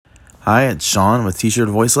Hi, it's Sean with T-Shirt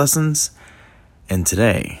Voice Lessons, and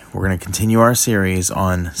today we're going to continue our series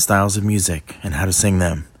on styles of music and how to sing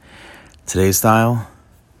them. Today's style,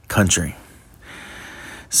 country.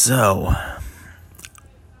 So,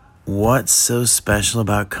 what's so special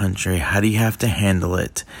about country? How do you have to handle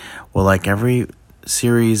it? Well, like every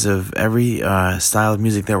series of every style of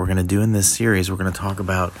music that we're going to do in this series, we're going to talk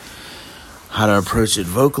about how to approach it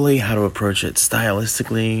vocally, how to approach it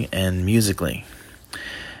stylistically and musically.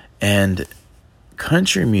 And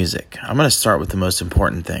country music, I'm going to start with the most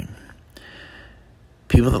important thing.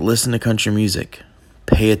 People that listen to country music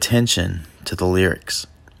pay attention to the lyrics.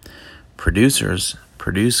 Producers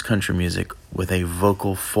produce country music with a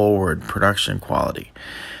vocal forward production quality.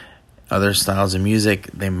 Other styles of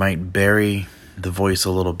music, they might bury the voice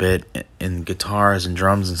a little bit in guitars and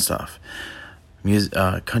drums and stuff.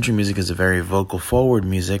 Country music is a very vocal forward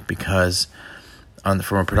music because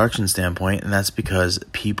from a production standpoint, and that's because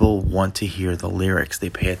people want to hear the lyrics.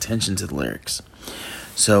 They pay attention to the lyrics.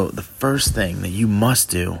 So the first thing that you must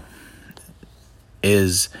do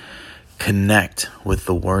is connect with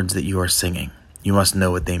the words that you are singing. You must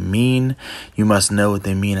know what they mean. You must know what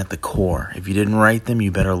they mean at the core. If you didn't write them,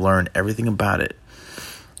 you better learn everything about it.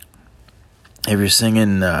 If you're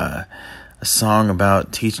singing a song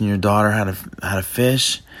about teaching your daughter how to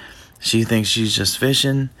fish, she thinks she's just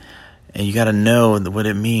fishing. And you got to know what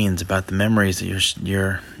it means about the memories that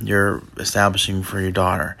you're establishing for your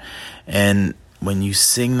daughter. And when you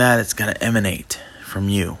sing that, it's got to emanate from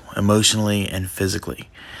you emotionally and physically.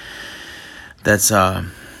 That's how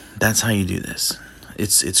you do this.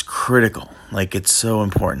 It's critical. Like, it's so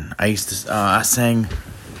important. I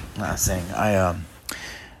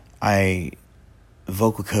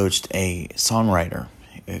vocal coached a songwriter,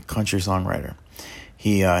 a country songwriter.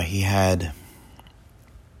 He had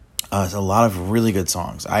a lot of really good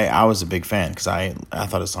songs. I was a big fan because I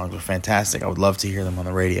thought his songs were fantastic. I would love to hear them on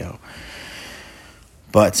the radio.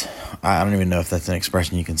 But I don't even know if that's an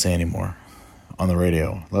expression you can say anymore on the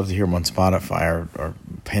radio. Love to hear them on Spotify or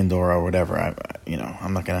Pandora or whatever.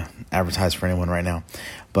 I'm not going to advertise for anyone right now.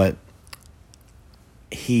 But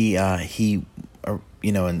he and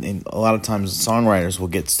a lot of times songwriters will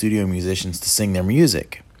get studio musicians to sing their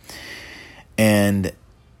music. And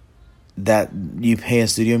that you pay a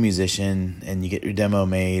studio musician and you get your demo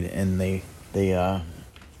made and they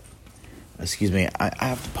excuse me, I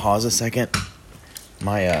have to pause a second.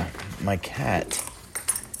 My cat,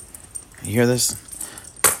 you hear this?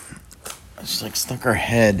 She stuck her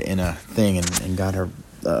head in a thing and got her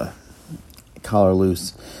collar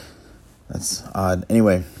loose. That's odd.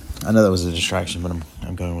 Anyway, I know that was a distraction, but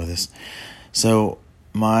I'm going with this. So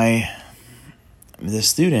the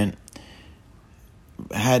student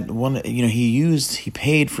had one, he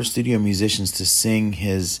paid for studio musicians to sing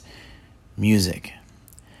his music.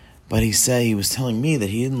 But he said, he was telling me that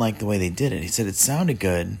he didn't like the way they did it. He said it sounded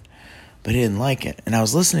good, but he didn't like it. And I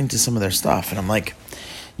was listening to some of their stuff, and I'm like,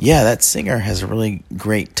 yeah, that singer has a really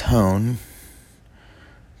great tone,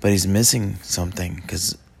 but he's missing something.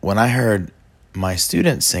 Because when I heard my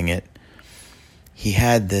student sing it, he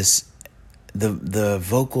had this, the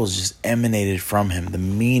vocals just emanated from him. The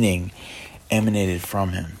meaning emanated from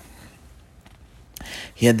him.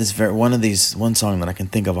 He had this one song that I can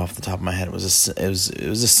think of off the top of my head. It was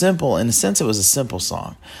a simple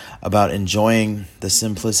song about enjoying the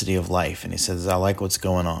simplicity of life. And he says, I like what's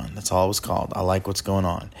going on. That's all it was called. I like what's going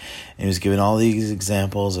on. And he was giving all these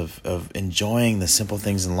examples of enjoying the simple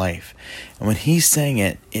things in life. And when he sang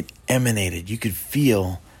it, it emanated. You could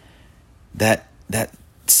feel that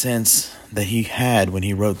sense that he had when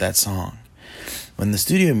he wrote that song. When the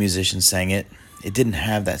studio musician sang it, it didn't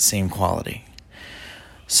have that same quality.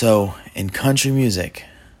 So in country music,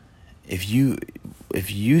 if you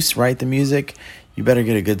write the music, you better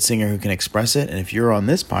get a good singer who can express it. And if you're on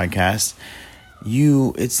this podcast,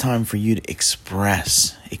 it's time for you to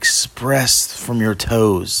express from your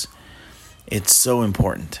toes. It's so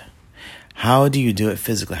important. How do you do it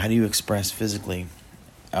physically? How do you express physically?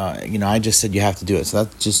 I just said you have to do it. So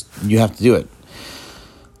that's just, you have to do it.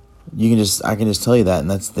 I can just tell you that, and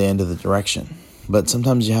that's the end of the direction. But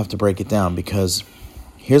sometimes you have to break it down, because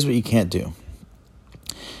here's what you can't do.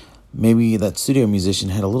 Maybe that studio musician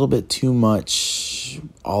had a little bit too much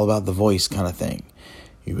all about the voice kind of thing.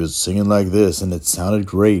 He was singing like this, and it sounded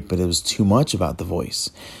great, but it was too much about the voice.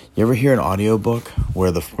 You ever hear an audiobook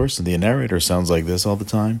where the narrator sounds like this all the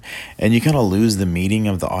time, and you kind of lose the meaning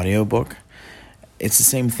of the audiobook? It's the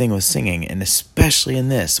same thing with singing, and especially in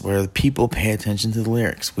this, where people pay attention to the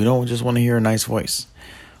lyrics. We don't just want to hear a nice voice.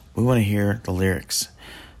 We want to hear the lyrics.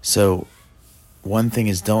 So one thing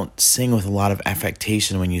is, don't sing with a lot of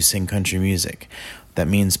affectation when you sing country music. That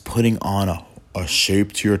means putting on a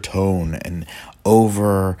shape to your tone and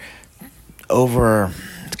over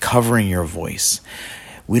covering your voice.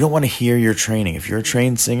 We don't want to hear your training. If you're a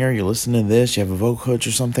trained singer, you're listening to this, you have a vocal coach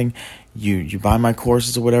or something, you buy my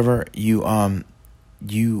courses or whatever, you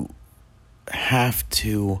have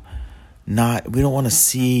to we don't want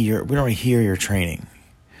to hear your training.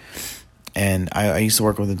 And I used to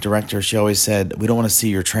work with a director. She always said, we don't want to see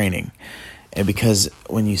your training. And because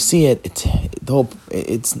when you see it, it's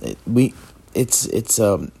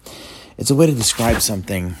a way to describe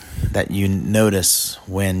something that you notice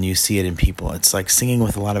when you see it in people. It's like singing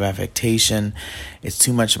with a lot of affectation. It's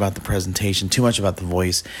too much about the presentation, too much about the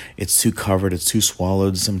voice. It's too covered. It's too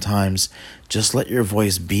swallowed sometimes. Just let your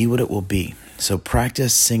voice be what it will be. So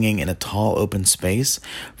practice singing in a tall, open space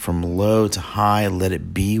from low to high. Let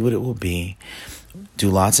it be what it will be.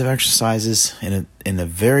 Do lots of exercises in a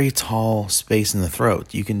very tall space in the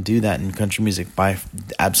throat. You can do that in country music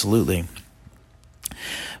absolutely.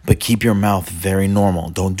 But keep your mouth very normal.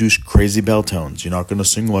 Don't do crazy bell tones. You're not going to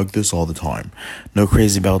sing like this all the time. No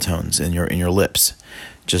crazy bell tones in your lips.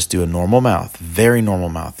 Just do a normal mouth, very normal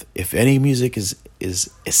mouth. If any music is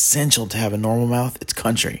essential to have a normal mouth, it's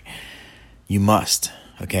country. You must,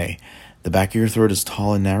 okay? The back of your throat is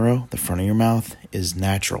tall and narrow. The front of your mouth is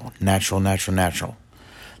natural. That's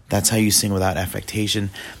how you sing without affectation.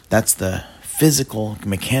 That's the physical,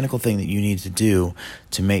 mechanical thing that you need to do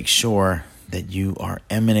to make sure that you are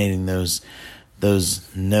emanating those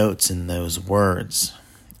notes and those words.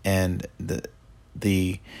 And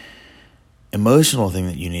the emotional thing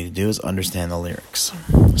that you need to do is understand the lyrics.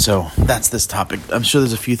 So that's this topic. I'm sure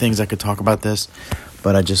there's a few things I could talk about this,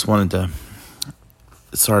 but I just wanted to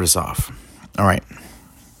start us off. All right.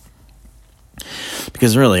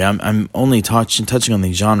 Because really, I'm only touching on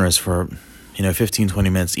these genres for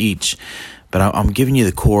 15-20 minutes each. But I'm giving you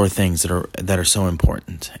the core things that are so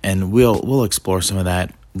important, and we'll explore some of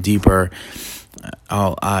that deeper.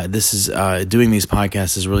 Doing these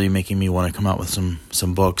podcasts is really making me want to come out with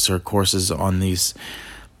some books or courses on these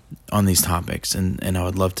topics, and I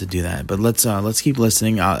would love to do that. But let's keep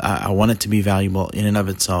listening. I want it to be valuable in and of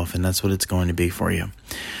itself, and that's what it's going to be for you.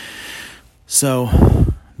 So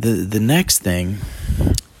the next thing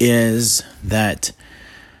is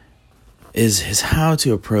how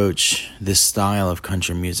to approach this style of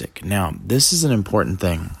country music. Now, this is an important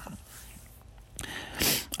thing.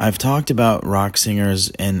 I've talked about rock singers,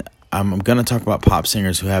 and I'm going to talk about pop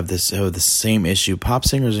singers who have the same issue. Pop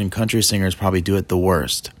singers and country singers probably do it the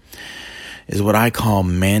worst, is what I call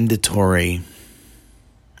mandatory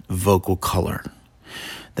vocal color.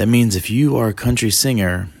 That means if you are a country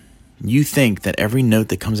singer, you think that every note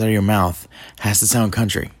that comes out of your mouth has to sound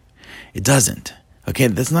country. It doesn't. Okay,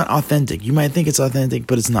 that's not authentic. You might think it's authentic,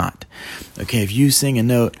 but it's not. Okay, if you sing a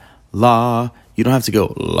note, la, you don't have to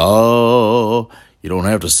go, la. You don't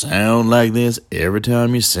have to sound like this every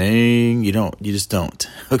time you sing. You just don't.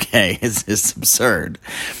 Okay, it's absurd.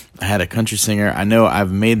 I had a country singer. I know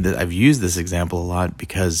I've used this example a lot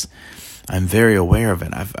because I'm very aware of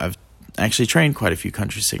it. I've actually trained quite a few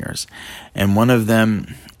country singers. And one of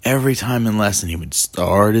them, every time in lesson, he would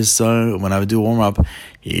start his song. When I would do a warm-up,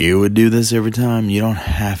 he would do this every time. You don't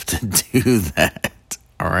have to do that,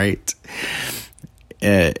 all right?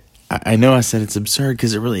 I know I said it's absurd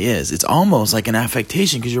because it really is. It's almost like an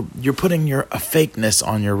affectation because you're putting a fakeness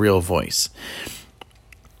on your real voice.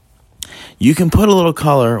 You can put a little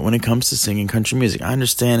color when it comes to singing country music. I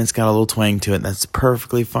understand it's got a little twang to it. That's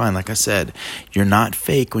perfectly fine. Like I said, you're not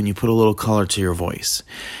fake when you put a little color to your voice.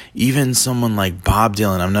 Even someone like Bob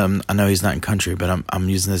Dylan, I know he's not in country, but I'm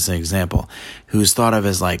using this as an example, who's thought of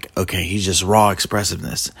as like, okay, he's just raw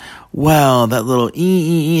expressiveness. Well, that little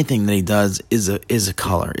thing that he does is a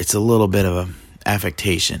color. It's a little bit of a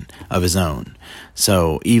affectation of his own.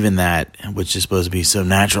 So even that, which is supposed to be so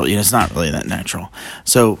natural, it's not really that natural.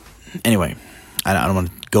 So anyway, I don't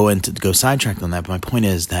want to go sidetracked on that, but my point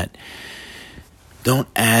is that don't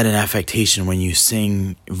add an affectation when you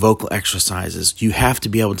sing vocal exercises. You have to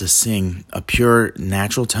be able to sing a pure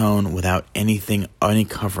natural tone without any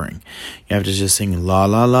covering. You have to just sing la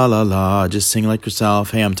la la la la, just sing like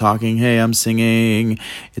yourself. Hey, I'm talking. Hey, I'm singing.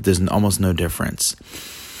 There's almost no difference.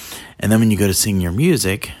 And then when you go to sing your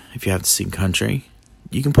music, if you have to sing country,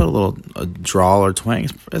 you can put a drawl or twang.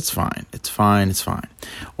 It's fine. It's fine.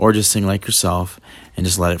 Or just sing like yourself and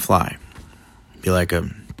just let it fly. Be like a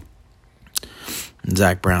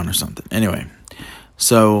Zach Brown or something. Anyway,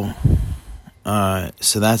 so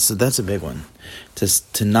that's a big one.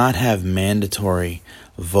 To not have mandatory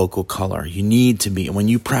vocal color. You need to be, when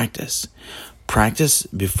you practice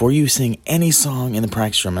before you sing any song in the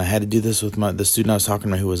practice room. I had to do this with the student I was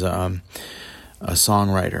talking to who was a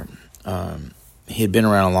songwriter. He had been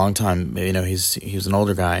around a long time. He was an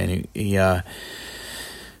older guy, and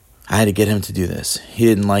I had to get him to do this. He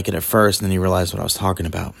didn't like it at first, and then he realized what I was talking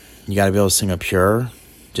about. You got to be able to sing a pure,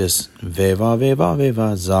 just veva, veva,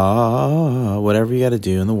 veva, za, whatever you got to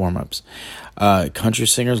do in the warm-ups. Country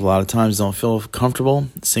singers a lot of times don't feel comfortable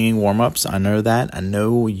singing warm-ups. I know that. I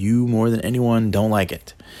know you more than anyone don't like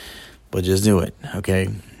it. But just do it, okay?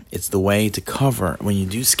 It's the way to cover. When you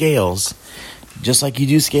do scales, just like you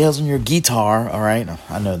do scales on your guitar, all right?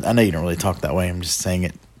 I know you don't really talk that way. I'm just saying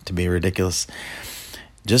it to be ridiculous.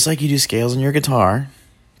 Just like you do scales on your guitar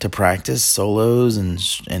to practice solos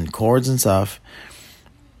and chords and stuff,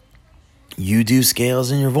 you do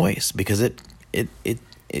scales in your voice because it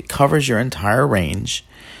covers your entire range,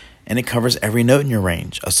 and it covers every note in your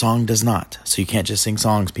range. A song does not. So you can't just sing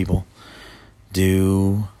songs, people.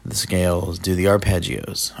 Do the scales, do the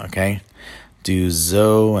arpeggios, okay? Do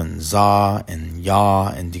zo and za and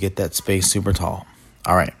ya, and you get that space super tall.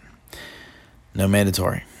 All right. No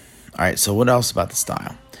mandatory. All right, so what else about the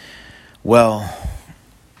style? Well,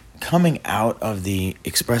 coming out of the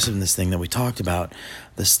expressiveness thing that we talked about,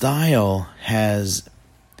 the style has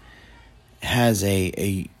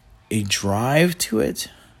a drive to it,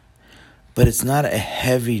 but it's not a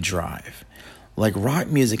heavy drive. Like rock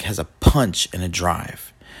music has a punch and a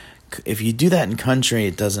drive. If you do that in country,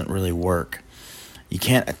 it doesn't really work. You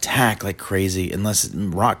can't attack like crazy unless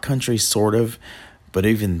rock country sort of, but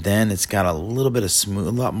even then it's got a little bit of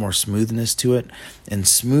a lot more smoothness to it. And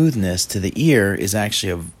smoothness to the ear is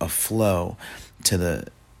actually a flow to the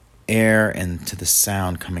air and to the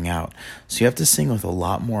sound coming out. So you have to sing with a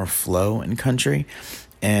lot more flow in country,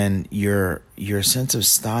 and your sense of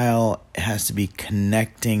style has to be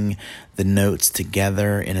connecting the notes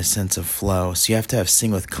together in a sense of flow. So you have to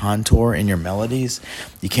sing with contour in your melodies.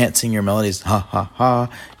 You can't sing your melodies ha ha ha.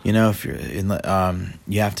 If you're in the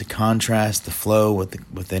you have to contrast the flow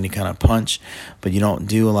with any kind of punch, but you don't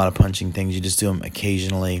do a lot of punching things. You just do them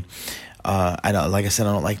occasionally. I don't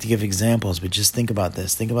like to give examples, but just think about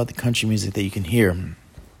this. Think about the country music that you can hear.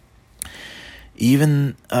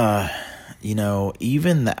 Even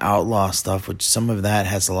the outlaw stuff, which some of that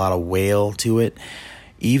has a lot of wail to it.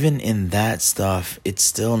 Even in that stuff, it's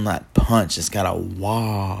still not punch. It's got a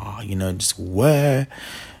wah, just wah.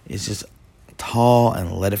 It's just tall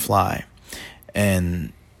and let it fly.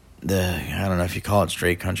 And I don't know if you call it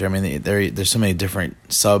straight country. I mean, there's so many different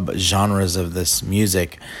sub-genres of this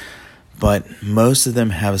music, but most of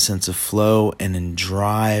them have a sense of flow and a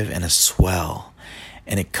drive and a swell,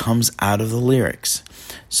 and it comes out of the lyrics.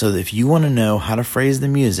 So if you want to know how to phrase the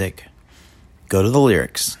music, go to the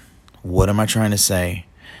lyrics. What am I trying to say?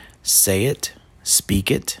 Say it,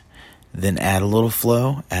 speak it, then add a little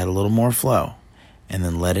flow, add a little more flow, and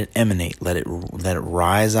then let it emanate, let it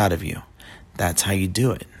rise out of you. That's how you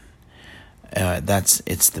do it.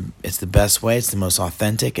 It's the best way. It's the most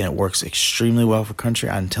authentic, and it works extremely well for country.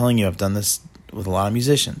 I'm telling you, I've done this with a lot of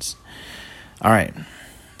musicians. All right,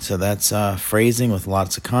 so that's phrasing with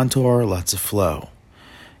lots of contour, lots of flow,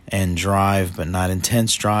 and drive, but not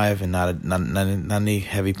intense drive, and not any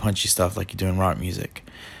heavy punchy stuff like you do in rock music,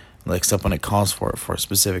 except when it calls for it for a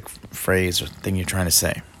specific phrase or thing you're trying to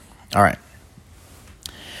say. All right.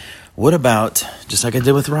 What about, just like I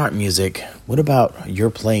did with rock music, what about your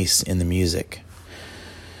place in the music?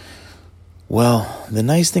 Well, the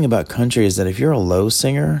nice thing about country is that if you're a low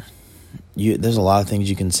singer, there's a lot of things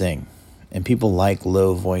you can sing. And people like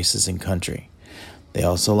low voices in country. They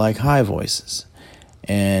also like high voices.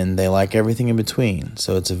 And they like everything in between.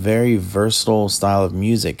 So it's a very versatile style of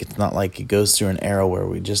music. It's not like it goes through an era where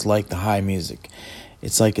we just like the high music.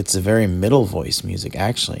 It's like it's a very middle voice music,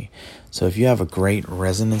 actually. So if you have a great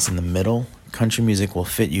resonance in the middle, country music will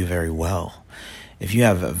fit you very well. If you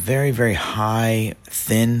have a very, very high,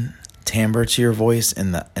 thin timbre to your voice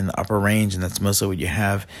in the upper range, and that's mostly what you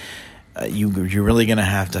have, you're really going to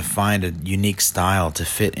have to find a unique style to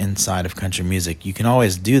fit inside of country music. You can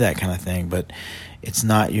always do that kind of thing, but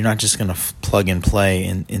you're not just going to plug and play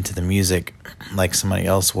into the music like somebody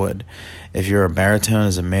else would. If you're a baritone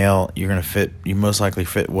as a male, you most likely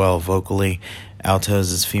fit well vocally.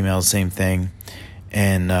 Altos as females, same thing.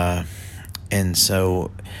 And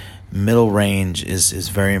so middle range is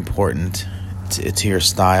very important to your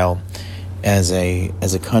style as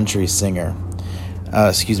a country singer.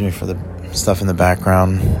 Excuse me for the stuff in the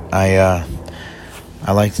background. I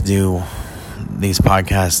like to do these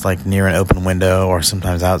podcasts like near an open window or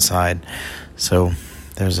sometimes outside. So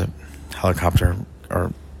there's a helicopter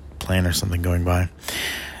or plane or something going by.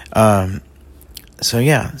 So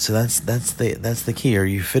that's the key. Are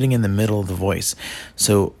you fitting in the middle of the voice?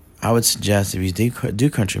 So I would suggest if you do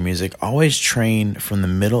country music, always train from the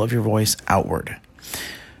middle of your voice outward.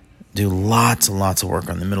 Do lots and lots of work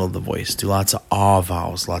on the middle of the voice. Do lots of ah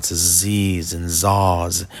vowels, lots of z's and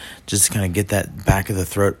zaws, just to kind of get that back of the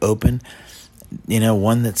throat open.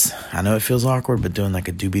 One that's, I know it feels awkward, but doing like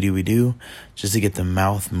a doobie-doobie-doo, just to get the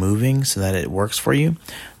mouth moving so that it works for you.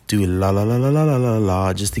 Do la la la la la la la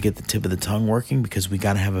la, just to get the tip of the tongue working, because we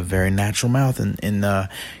got to have a very natural mouth in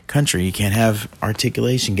country. You can't have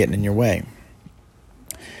articulation getting in your way.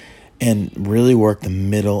 And really work the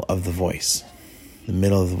middle of the voice. The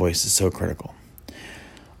middle of the voice is so critical.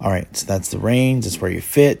 All right, so that's the range. That's where you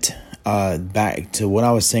fit. Back to what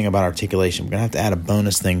I was saying about articulation. We're going to have to add a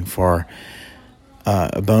bonus thing for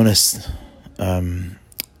a bonus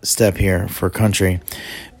step here for country,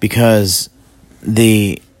 because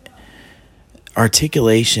the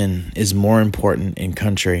articulation is more important in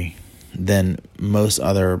country than most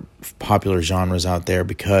other popular genres out there,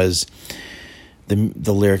 because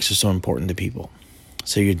the lyrics are so important to people.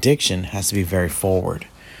 So your diction has to be very forward.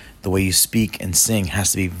 The way you speak and sing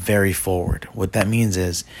has to be very forward. What that means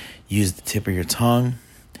is use the tip of your tongue,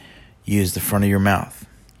 use the front of your mouth.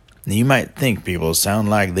 Now, you might think people sound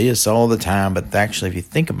like this all the time, but actually, if you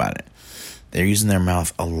think about it, they're using their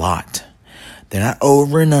mouth a lot. They're not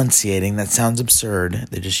over-enunciating. That sounds absurd.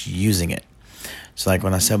 They're just using it. So like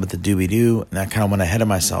when I said with the doobie-doo, and I kind of went ahead of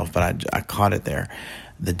myself, but I caught it there.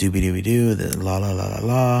 The doobie-doobie-doo, the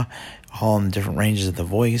la-la-la-la-la, all in the different ranges of the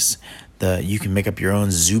voice. You can make up your own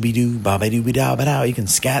zooby-doo, ba-ba-doo-be-da-ba-da. You can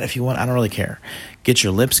scat if you want. I don't really care. Get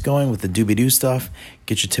your lips going with the doobie-doo stuff.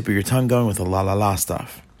 Get your tip of your tongue going with the la-la-la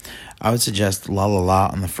stuff. I would suggest la-la-la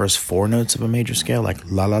on the first 4 notes of a major scale, like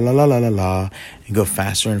la-la-la-la-la-la-la, and go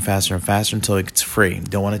faster and faster and faster until it gets free. You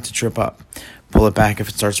don't want it to trip up. Pull it back if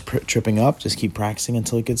it starts tripping up. Just keep practicing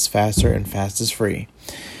until it gets faster and fast is free.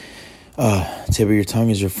 Tip of your tongue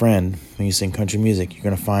is your friend. When you sing country music, you're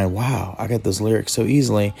going to find, wow, I got those lyrics so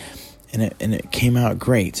easily, and it came out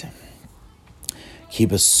great.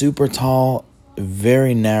 Keep a super tall,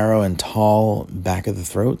 very narrow and tall back of the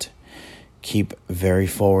throat. Keep very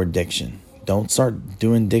forward diction. Don't start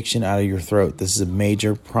doing diction out of your throat. This is a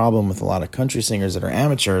major problem with a lot of country singers that are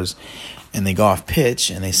amateurs, and they go off pitch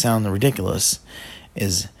and they sound ridiculous,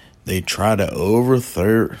 is they try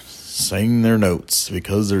to sing their notes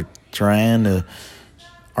because they're trying to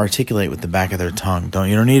articulate with the back of their tongue.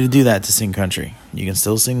 You don't need to do that to sing country. You can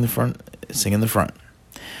still sing in the front.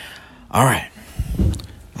 All right.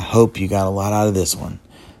 I hope you got a lot out of this one.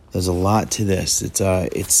 There's a lot to this.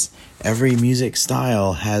 It's every music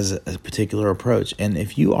style has a particular approach. And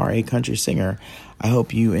if you are a country singer, I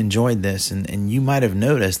hope you enjoyed this. And you might have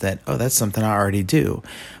noticed that, that's something I already do.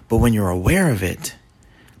 But when you're aware of it,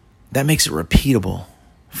 that makes it repeatable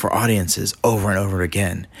for audiences over and over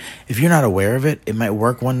again. If you're not aware of it, it might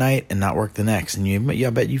work one night and not work the next. And I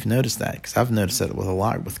bet you've noticed that, because I've noticed that with a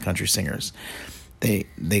lot with country singers. They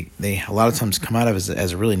a lot of times come out of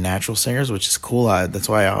as really natural singers, which is cool. That's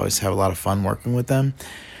why I always have a lot of fun working with them.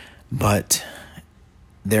 But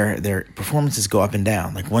their performances go up and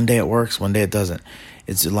down. Like one day it works, one day it doesn't.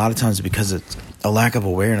 It's a lot of times because it's a lack of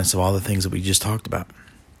awareness of all the things that we just talked about.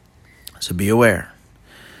 So be aware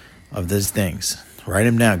of those things. Write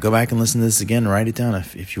them down. Go back and listen to this again. Write it down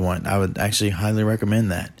if you want. I would actually highly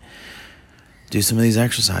recommend that. Do some of these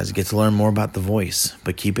exercises. Get to learn more about the voice,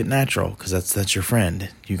 but keep it natural, because that's your friend.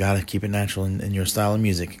 You got to keep it natural in your style of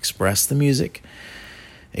music. Express the music.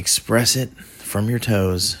 Express it from your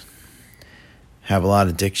toes. Have a lot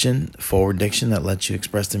of diction, forward diction that lets you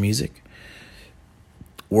express the music.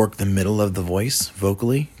 Work the middle of the voice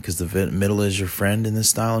vocally, because the middle is your friend in this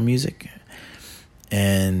style of music.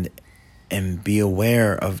 And be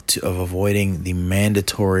aware of avoiding the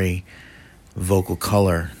mandatory vocal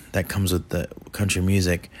color that comes with the country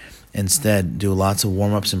music. Instead, do lots of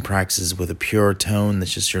warm-ups and practices with a pure tone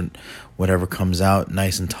that's just your whatever comes out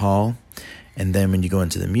nice and tall. And then when you go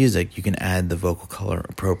into the music, you can add the vocal color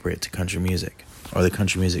appropriate to country music or the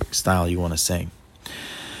country music style you want to sing.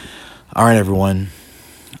 All right, everyone.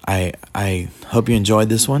 I hope you enjoyed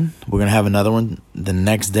this one. We're going to have another one the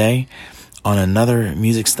next day on another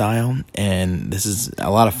music style, and this is a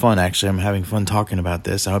lot of fun. Actually, I'm having fun talking about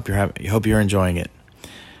this. I hope you're enjoying it.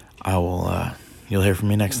 You'll hear from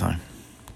me next time.